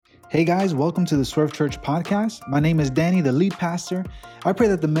Hey guys, welcome to the Swerve Church podcast. My name is Danny, the lead pastor. I pray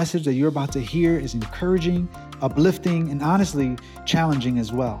that the message that you're about to hear is encouraging, uplifting, and honestly challenging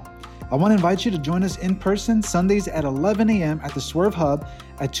as well. I want to invite you to join us in person Sundays at 11 a.m. at the Swerve Hub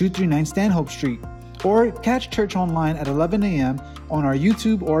at 239 Stanhope Street, or catch church online at 11 a.m. on our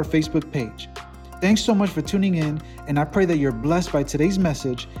YouTube or Facebook page. Thanks so much for tuning in, and I pray that you're blessed by today's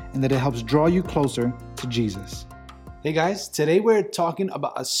message and that it helps draw you closer to Jesus. Hey guys, today we're talking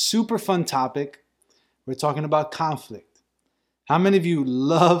about a super fun topic. We're talking about conflict. How many of you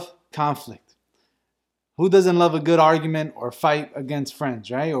love conflict? Who doesn't love a good argument or fight against friends,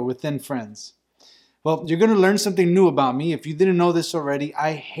 right? Or within friends? Well, you're going to learn something new about me. If you didn't know this already,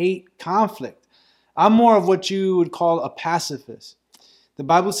 I hate conflict. I'm more of what you would call a pacifist. The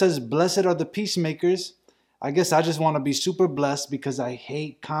Bible says, blessed are the peacemakers. I guess I just want to be super blessed because I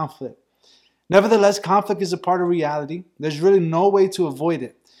hate conflict. Nevertheless, conflict is a part of reality. There's really no way to avoid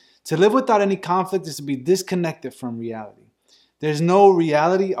it. To live without any conflict is to be disconnected from reality. There's no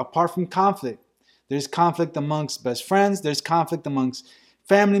reality apart from conflict. There's conflict amongst best friends. There's conflict amongst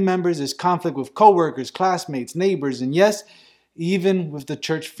family members. There's conflict with coworkers, classmates, neighbors, and yes, even with the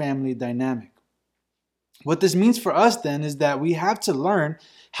church family dynamic. What this means for us then is that we have to learn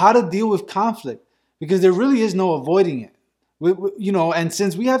how to deal with conflict because there really is no avoiding it. And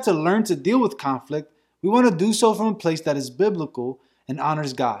since we have to learn to deal with conflict, we want to do so from a place that is biblical and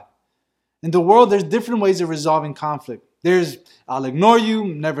honors God. In the world, there's different ways of resolving conflict. There's, I'll ignore you,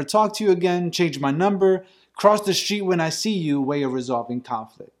 never talk to you again, change my number, cross the street when I see you way of resolving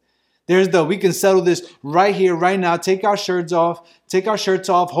conflict. There's the, we can settle this right here, right now, take our shirts off,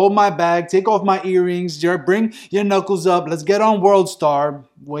 hold my bag, take off my earrings, bring your knuckles up, let's get on World Star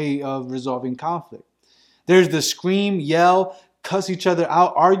way of resolving conflict. There's the scream, yell, cuss each other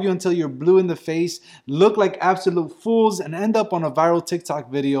out, argue until you're blue in the face, look like absolute fools, and end up on a viral TikTok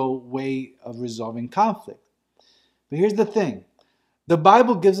video way of resolving conflict. But here's the thing. The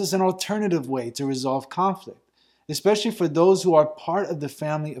Bible gives us an alternative way to resolve conflict, especially for those who are part of the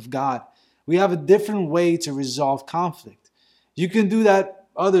family of God. We have a different way to resolve conflict. You can do that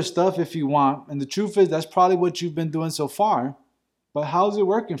other stuff if you want, and the truth is that's probably what you've been doing so far, but how's it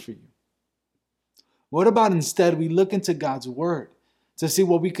working for you? What about instead we look into God's Word to see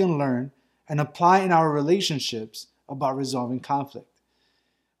what we can learn and apply in our relationships about resolving conflict?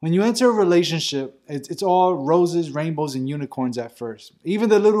 When you enter a relationship, it's all roses, rainbows, and unicorns at first. Even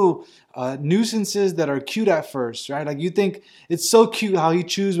the little nuisances that are cute at first, right? Like you think it's so cute how he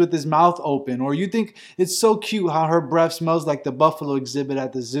chews with his mouth open, or you think it's so cute how her breath smells like the buffalo exhibit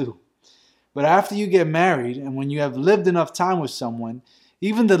at the zoo. But after you get married and when you have lived enough time with someone,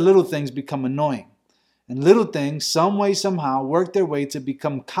 even the little things become annoying. And little things, some way, somehow, work their way to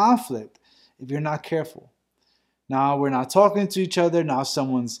become conflict if you're not careful. Now we're not talking to each other. Now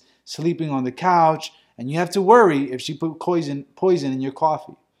someone's sleeping on the couch, and you have to worry if she put poison in your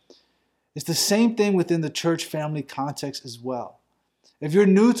coffee. It's the same thing within the church family context as well. If you're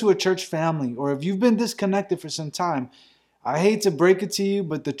new to a church family, or if you've been disconnected for some time, I hate to break it to you,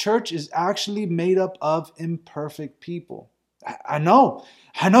 but the church is actually made up of imperfect people. I know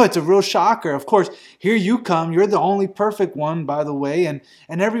it's a real shocker. Of course, here you come. You're the only perfect one, by the way, and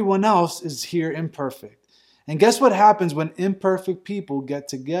everyone else is here imperfect. And guess what happens when imperfect people get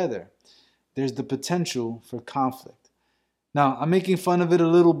together? There's the potential for conflict. Now, I'm making fun of it a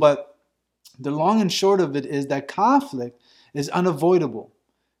little, but the long and short of it is that conflict is unavoidable.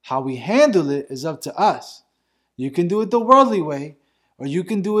 How we handle it is up to us. You can do it the worldly way, or you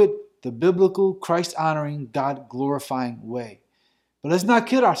can do it the biblical, Christ-honoring, God-glorifying way. But let's not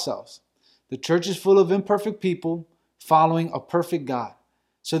kid ourselves. The church is full of imperfect people following a perfect God.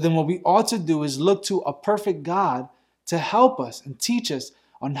 So then what we ought to do is look to a perfect God to help us and teach us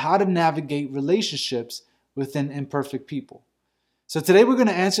on how to navigate relationships within imperfect people. So today we're going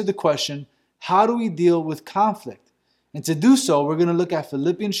to answer the question, how do we deal with conflict? And to do so, we're going to look at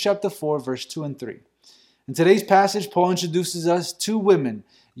Philippians chapter 4, verse 2 and 3. In today's passage, Paul introduces us two women,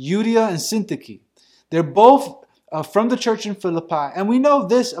 Euodia and Syntyche. They're both from the church in Philippi, and we know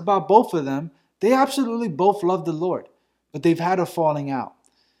this about both of them. They absolutely both love the Lord, but they've had a falling out.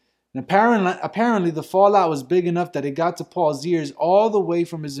 And apparently the fallout was big enough that it got to Paul's ears all the way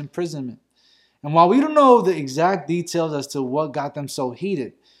from his imprisonment. And while we don't know the exact details as to what got them so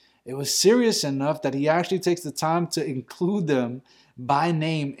heated, it was serious enough that he actually takes the time to include them by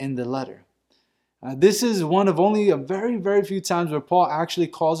name in the letter. This is one of only a very, very few times where Paul actually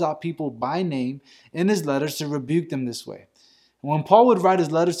calls out people by name in his letters to rebuke them this way. And when Paul would write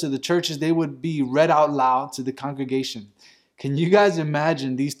his letters to the churches, they would be read out loud to the congregation. Can you guys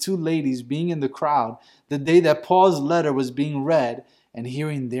imagine these two ladies being in the crowd the day that Paul's letter was being read and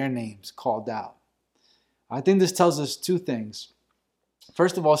hearing their names called out. I think this tells us two things.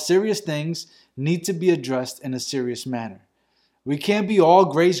 First of all, serious things need to be addressed in a serious manner. We can't be all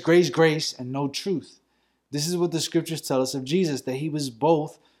grace, grace, grace, and no truth. This is what the scriptures tell us of Jesus, that he was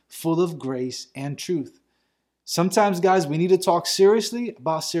both full of grace and truth. Sometimes, guys, we need to talk seriously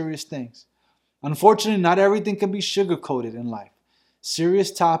about serious things. Unfortunately, not everything can be sugar-coated in life.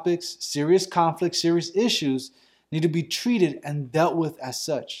 Serious topics, serious conflicts, serious issues need to be treated and dealt with as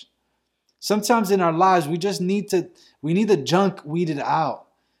such. Sometimes in our lives, we need the junk weeded out.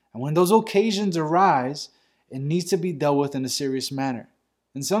 And when those occasions arise, it needs to be dealt with in a serious manner.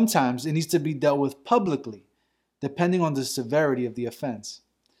 And sometimes it needs to be dealt with publicly, depending on the severity of the offense.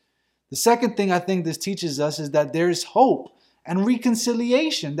 The second thing I think this teaches us is that there is hope and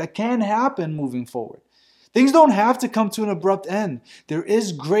reconciliation that can happen moving forward. Things don't have to come to an abrupt end. There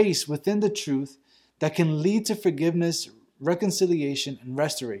is grace within the truth that can lead to forgiveness, reconciliation, and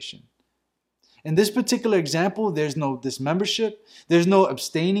restoration. In this particular example, there's no dismembership. There's no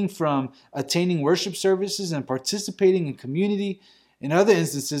abstaining from attending worship services and participating in community. In other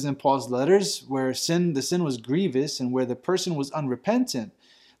instances in Paul's letters, where the sin was grievous and where the person was unrepentant,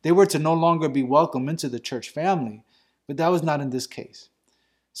 they were to no longer be welcome into the church family. But that was not in this case.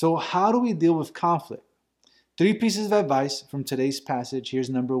 So how do we deal with conflict? 3 pieces of advice from today's passage.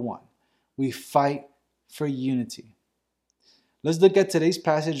 Here's number 1. We fight for unity. Let's look at today's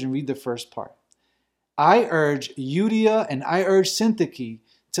passage and read the first part. I urge Euodia and I urge Syntyche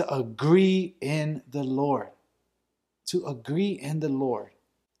to agree in the Lord. To agree in the Lord.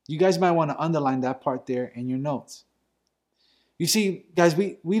 You guys might want to underline that part there in your notes. You see, guys,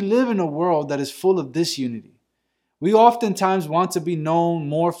 we live in a world that is full of disunity. We oftentimes want to be known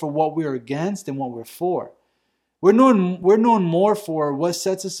more for what we're against than what we're for. We're known more for what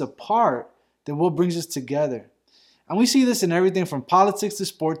sets us apart than what brings us together. And we see this in everything from politics to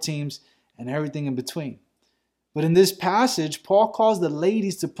sport teams and everything in between. But in this passage, Paul calls the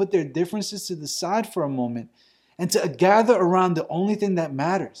ladies to put their differences to the side for a moment and to gather around the only thing that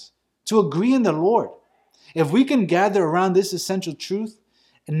matters, to agree in the Lord. If we can gather around this essential truth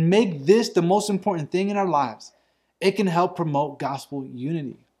and make this the most important thing in our lives, it can help promote gospel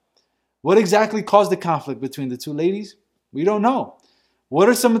unity. What exactly caused the conflict between the two ladies? We don't know. What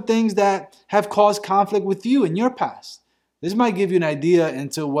are some of the things that have caused conflict with you in your past? This might give you an idea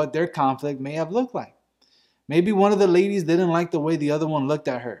into what their conflict may have looked like. Maybe one of the ladies didn't like the way the other one looked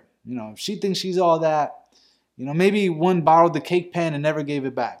at her. If she thinks she's all that, maybe one borrowed the cake pan and never gave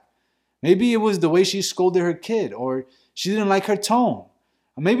it back. Maybe it was the way she scolded her kid, or she didn't like her tone.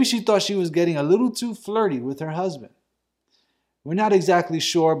 Or maybe she thought she was getting a little too flirty with her husband. We're not exactly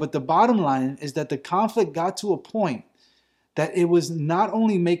sure, but the bottom line is that the conflict got to a point that it was not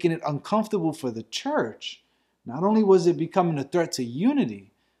only making it uncomfortable for the church, not only was it becoming a threat to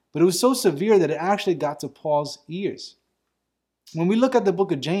unity, but it was so severe that it actually got to Paul's ears. When we look at the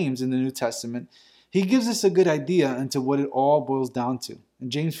book of James in the New Testament, he gives us a good idea into what it all boils down to. In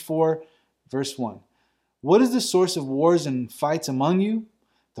James 4, verse 1, what is the source of wars and fights among you?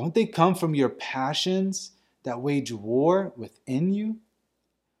 Don't they come from your passions that wage war within you?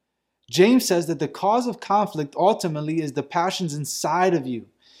 James says that the cause of conflict ultimately is the passions inside of you,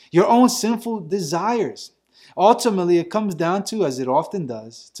 your own sinful desires. Ultimately, it comes down to, as it often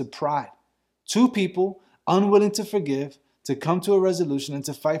does, to pride. Two people unwilling to forgive, to come to a resolution, and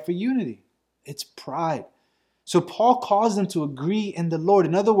to fight for unity. It's pride. So Paul calls them to agree in the Lord.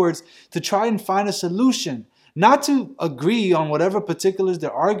 In other words, to try and find a solution. Not to agree on whatever particulars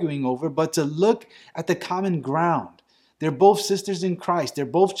they're arguing over, but to look at the common ground. They're both sisters in Christ. They're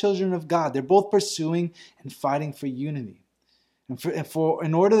both children of God. They're both pursuing and fighting for unity.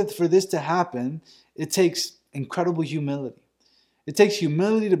 In order for this to happen, it takes incredible humility. It takes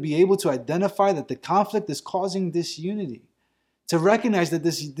humility to be able to identify that the conflict is causing disunity. To recognize that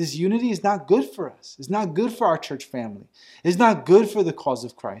this unity is not good for us. It's not good for our church family. It's not good for the cause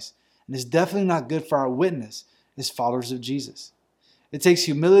of Christ. And it's definitely not good for our witness as followers of Jesus. It takes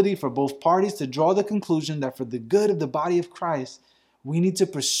humility for both parties to draw the conclusion that for the good of the body of Christ, we need to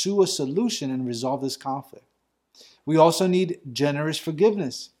pursue a solution and resolve this conflict. We also need generous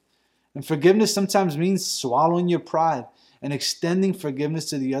forgiveness. And forgiveness sometimes means swallowing your pride and extending forgiveness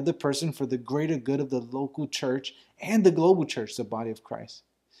to the other person for the greater good of the local church and the global church, the body of Christ.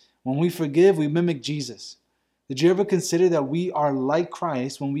 When we forgive, we mimic Jesus. Did you ever consider that we are like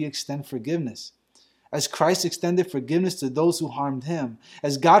Christ when we extend forgiveness? As Christ extended forgiveness to those who harmed him,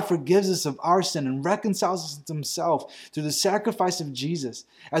 as God forgives us of our sin and reconciles us to himself through the sacrifice of Jesus,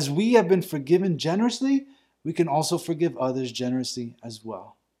 as we have been forgiven generously, we can also forgive others generously as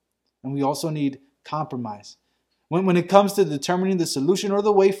well. And we also need compromise. When it comes to determining the solution or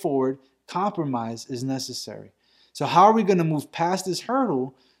the way forward, compromise is necessary. So how are we going to move past this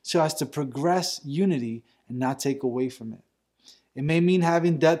hurdle so as to progress unity and not take away from it? It may mean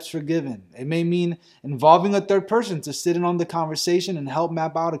having debts forgiven. It may mean involving a third person to sit in on the conversation and help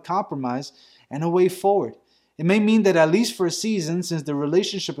map out a compromise and a way forward. It may mean that at least for a season, since the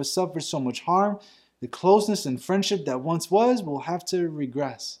relationship has suffered so much harm, the closeness and friendship that once was will have to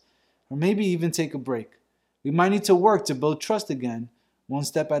regress, or maybe even take a break. We might need to work to build trust again, one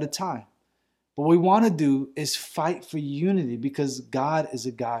step at a time. But what we want to do is fight for unity because God is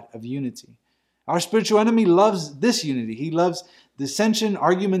a God of unity. Our spiritual enemy loves this unity. He loves dissension,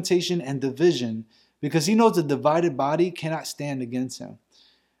 argumentation, and division because he knows the divided body cannot stand against him.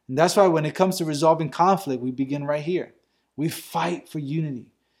 And that's why when it comes to resolving conflict, we begin right here. We fight for unity.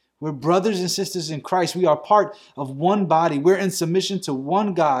 We're brothers and sisters in Christ. We are part of one body. We're in submission to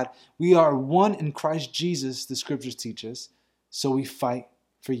one God. We are one in Christ Jesus, the scriptures teach us. So we fight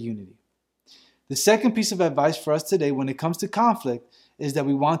for unity. The second piece of advice for us today when it comes to conflict is that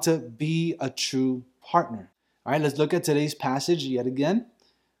we want to be a true partner. All right, let's look at today's passage yet again.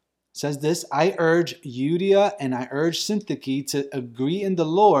 It says this, I urge Euodia and I urge Syntyche to agree in the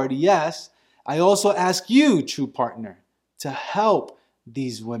Lord. Yes, I also ask you, true partner, to help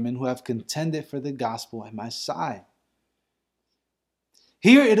these women who have contended for the gospel at my side.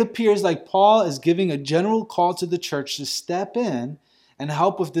 Here it appears like Paul is giving a general call to the church to step in and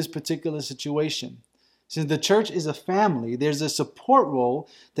help with this particular situation. Since the church is a family, there's a support role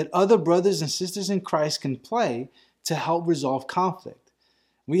that other brothers and sisters in Christ can play to help resolve conflict.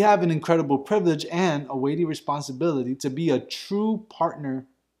 We have an incredible privilege and a weighty responsibility to be a true partner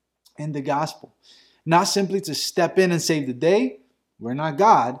in the gospel. Not simply to step in and save the day. We're not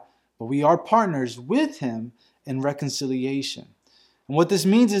God, but we are partners with Him in reconciliation. And what this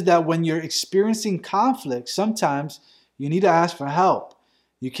means is that when you're experiencing conflict, sometimes you need to ask for help.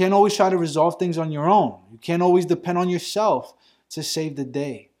 You can't always try to resolve things on your own. You can't always depend on yourself to save the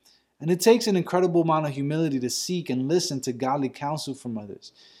day. And it takes an incredible amount of humility to seek and listen to godly counsel from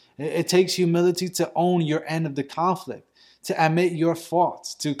others. It takes humility to own your end of the conflict, to admit your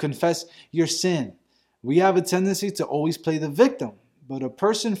faults, to confess your sin. We have a tendency to always play the victim, but a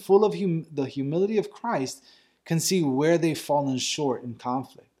person full of the humility of Christ can see where they've fallen short in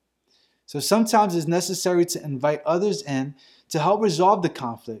conflict. So sometimes it's necessary to invite others in to help resolve the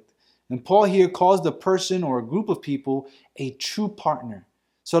conflict. And Paul here calls the person or a group of people a true partner.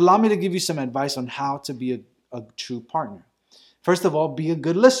 So allow me to give you some advice on how to be a true partner. First of all, be a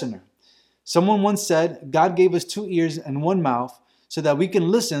good listener. Someone once said, God gave us 2 ears and 1 mouth so that we can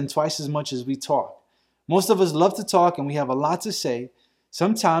listen twice as much as we talk. Most of us love to talk and we have a lot to say.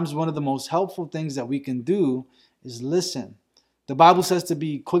 Sometimes one of the most helpful things that we can do is listen. The Bible says to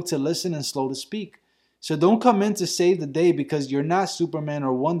be quick to listen and slow to speak. So don't come in to save the day because you're not Superman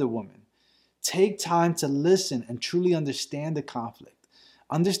or Wonder Woman. Take time to listen and truly understand the conflict.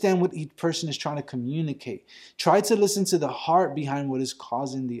 Understand what each person is trying to communicate. Try to listen to the heart behind what is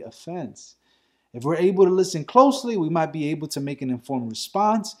causing the offense. If we're able to listen closely, we might be able to make an informed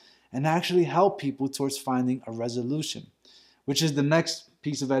response and actually help people towards finding a resolution, which is the next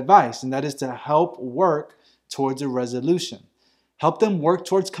piece of advice, and that is to help work towards a resolution. Help them work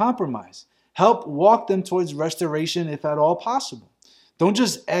towards compromise. Help walk them towards restoration if at all possible. Don't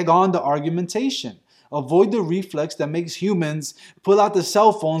just egg on the argumentation. Avoid the reflex that makes humans pull out the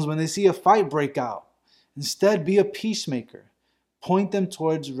cell phones when they see a fight break out. Instead, be a peacemaker. Point them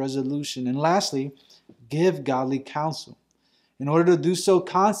towards resolution. And lastly, give godly counsel. In order to do so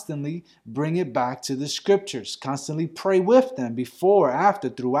constantly, bring it back to the scriptures. Constantly pray with them before, after,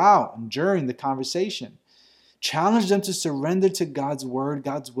 throughout, and during the conversation. Challenge them to surrender to God's word,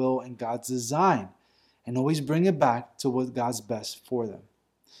 God's will, and God's design. And always bring it back to what God's best for them.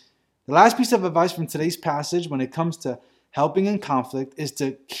 The last piece of advice from today's passage when it comes to helping in conflict is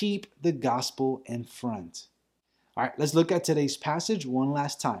to keep the gospel in front. All right, let's look at today's passage one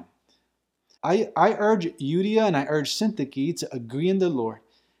last time. I urge Euodia and I urge Syntyche to agree in the Lord.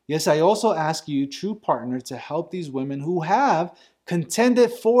 Yes, I also ask you, true partner, to help these women who have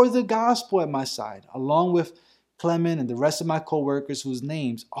contended for the gospel at my side, along with Clement and the rest of my co-workers whose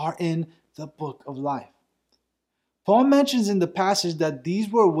names are in the book of life. Paul mentions in the passage that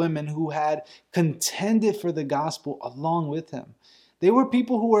these were women who had contended for the gospel along with him. They were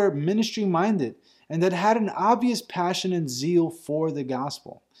people who were ministry-minded and that had an obvious passion and zeal for the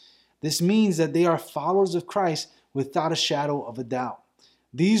gospel. This means that they are followers of Christ without a shadow of a doubt.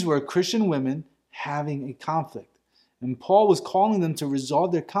 These were Christian women having a conflict, and Paul was calling them to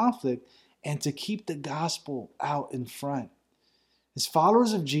resolve their conflict and to keep the gospel out in front. As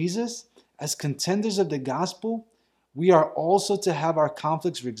followers of Jesus, as contenders of the gospel, we are also to have our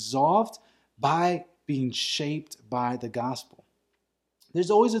conflicts resolved by being shaped by the gospel.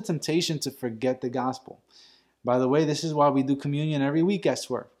 There's always a temptation to forget the gospel. By the way, this is why we do communion every week at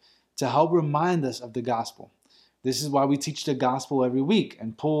Swerve, to help remind us of the gospel. This is why we teach the gospel every week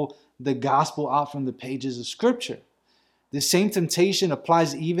and pull the gospel out from the pages of Scripture. The same temptation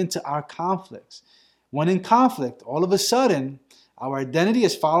applies even to our conflicts. When in conflict, all of a sudden, our identity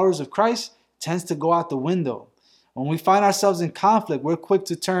as followers of Christ tends to go out the window. When we find ourselves in conflict, we're quick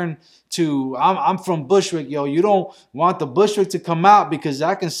to turn to, I'm from Bushwick, yo. You don't want the Bushwick to come out because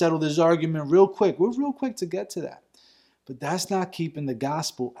I can settle this argument real quick. We're real quick to get to that. But that's not keeping the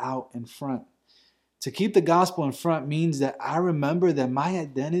gospel out in front. To keep the gospel in front means that I remember that my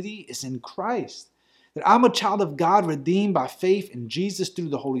identity is in Christ, that I'm a child of God redeemed by faith in Jesus through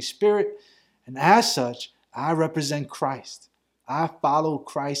the Holy Spirit. And as such, I represent Christ. I follow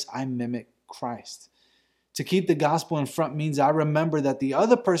Christ. I mimic Christ. To keep the gospel in front means I remember that the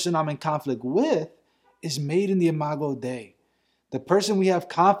other person I'm in conflict with is made in the imago Dei. The person we have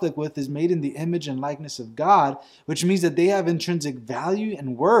conflict with is made in the image and likeness of God, which means that they have intrinsic value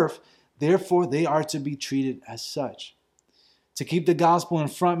and worth. Therefore, they are to be treated as such. To keep the gospel in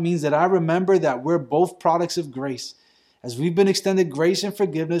front means that I remember that we're both products of grace. As we've been extended grace and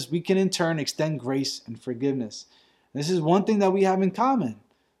forgiveness, we can in turn extend grace and forgiveness. This is one thing that we have in common.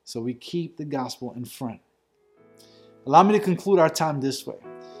 So we keep the gospel in front. Allow me to conclude our time this way.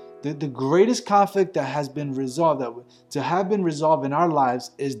 The greatest conflict that has been resolved, to have been resolved in our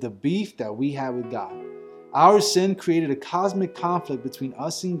lives, is the beef that we have with God. Our sin created a cosmic conflict between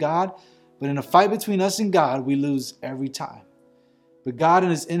us and God, but in a fight between us and God, we lose every time. But God, in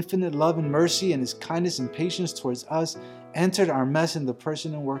His infinite love and mercy and His kindness and patience towards us, entered our mess in the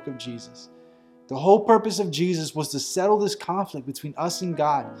person and work of Jesus. The whole purpose of Jesus was to settle this conflict between us and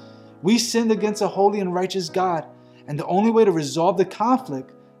God. We sinned against a holy and righteous God, and the only way to resolve the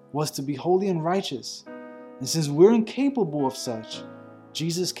conflict was to be holy and righteous. And since we're incapable of such,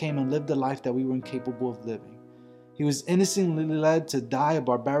 Jesus came and lived the life that we were incapable of living. He was innocently led to die a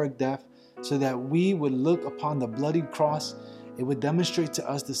barbaric death so that we would look upon the bloodied cross. It would demonstrate to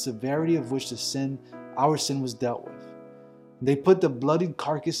us the severity of which our sin was dealt with. They put the bloodied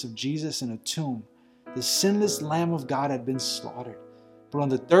carcass of Jesus in a tomb. The sinless Lamb of God had been slaughtered. But on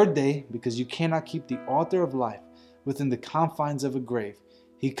the third day, because you cannot keep the author of life within the confines of a grave,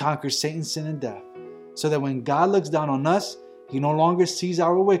 He conquered Satan, sin, and death, so that when God looks down on us, He no longer sees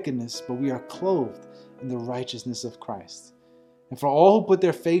our wickedness, but we are clothed in the righteousness of Christ. And for all who put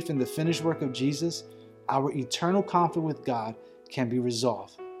their faith in the finished work of Jesus, our eternal conflict with God can be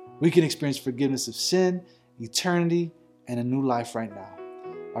resolved. We can experience forgiveness of sin, eternity, and a new life right now.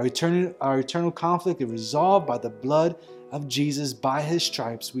 Our eternal conflict is resolved by the blood of Jesus. By His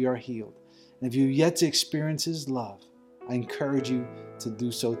stripes we are healed. And if you've yet to experience His love, I encourage you to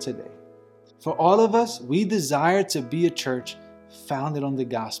do so today. For all of us, we desire to be a church founded on the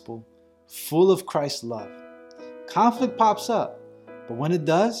gospel, full of Christ's love. Conflict pops up, but when it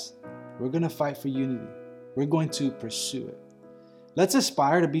does, we're going to fight for unity. We're going to pursue it. Let's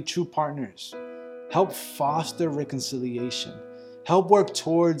aspire to be true partners. Help foster reconciliation. Help work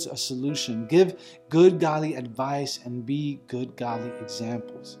towards a solution. Give good godly advice and be good godly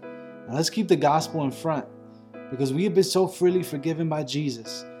examples. Now let's keep the gospel in front, because we have been so freely forgiven by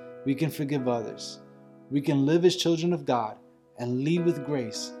Jesus. We can forgive others. We can live as children of God and lead with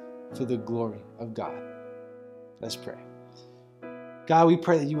grace for the glory of God. Let's pray. God, we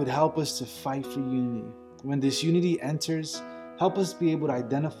pray that you would help us to fight for unity. When this unity enters, help us be able to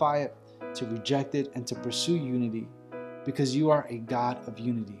identify it, to reject it, and to pursue unity, because you are a God of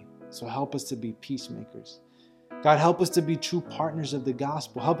unity. So help us to be peacemakers. God, help us to be true partners of the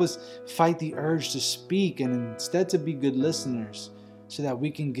gospel. Help us fight the urge to speak and instead to be good listeners, so that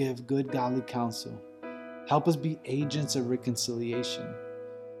we can give good godly counsel. Help us be agents of reconciliation.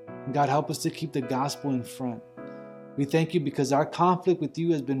 And God, help us to keep the gospel in front. We thank you because our conflict with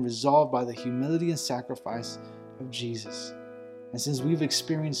you has been resolved by the humility and sacrifice of Jesus. And since we've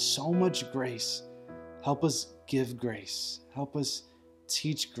experienced so much grace, help us give grace. Help us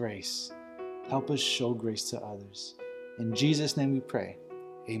teach grace. Help us show grace to others. In Jesus' name we pray.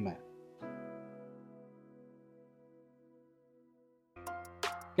 Amen.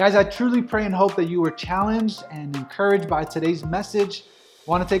 Guys, I truly pray and hope that you were challenged and encouraged by today's message.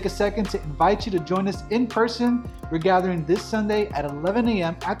 I want to take a second to invite you to join us in person. We're gathering this Sunday at 11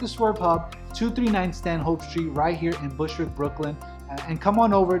 a.m. at the Swerve Hub, 239 Stanhope Street, right here in Bushwick, Brooklyn. And come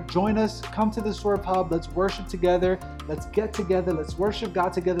on over, join us, come to the Swerve Hub. Let's worship together. Let's get together. Let's worship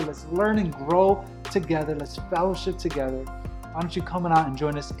God together. Let's learn and grow together. Let's fellowship together. Why don't you come on out and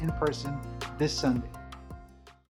join us in person this Sunday?